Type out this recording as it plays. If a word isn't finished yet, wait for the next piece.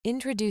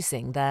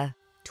Introducing the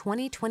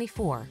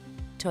 2024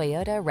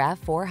 Toyota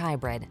RAV4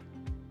 Hybrid.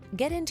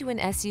 Get into an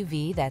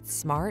SUV that's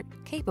smart,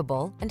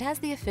 capable, and has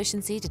the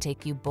efficiency to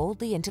take you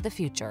boldly into the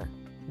future.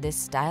 This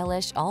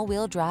stylish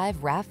all-wheel drive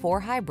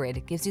RAV4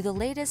 Hybrid gives you the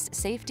latest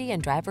safety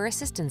and driver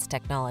assistance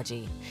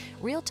technology,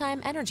 real-time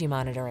energy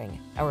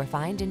monitoring, a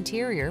refined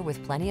interior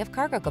with plenty of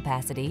cargo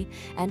capacity,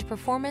 and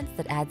performance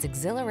that adds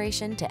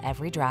exhilaration to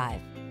every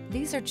drive.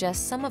 These are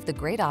just some of the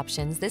great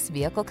options this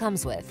vehicle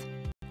comes with: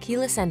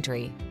 keyless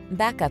entry,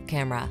 backup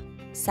camera,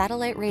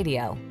 satellite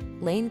radio,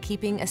 lane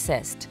keeping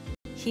assist,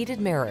 heated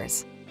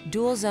mirrors,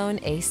 dual zone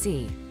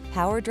AC,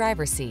 power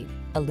driver seat,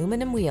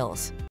 aluminum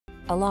wheels,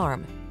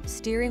 alarm,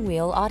 steering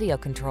wheel audio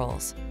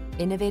controls.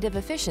 Innovative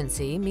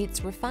efficiency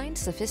meets refined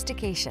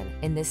sophistication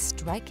in this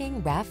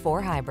striking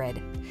RAV4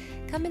 Hybrid.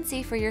 Come and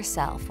see for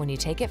yourself when you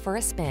take it for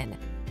a spin.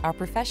 Our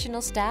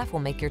professional staff will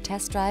make your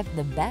test drive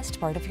the best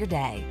part of your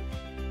day.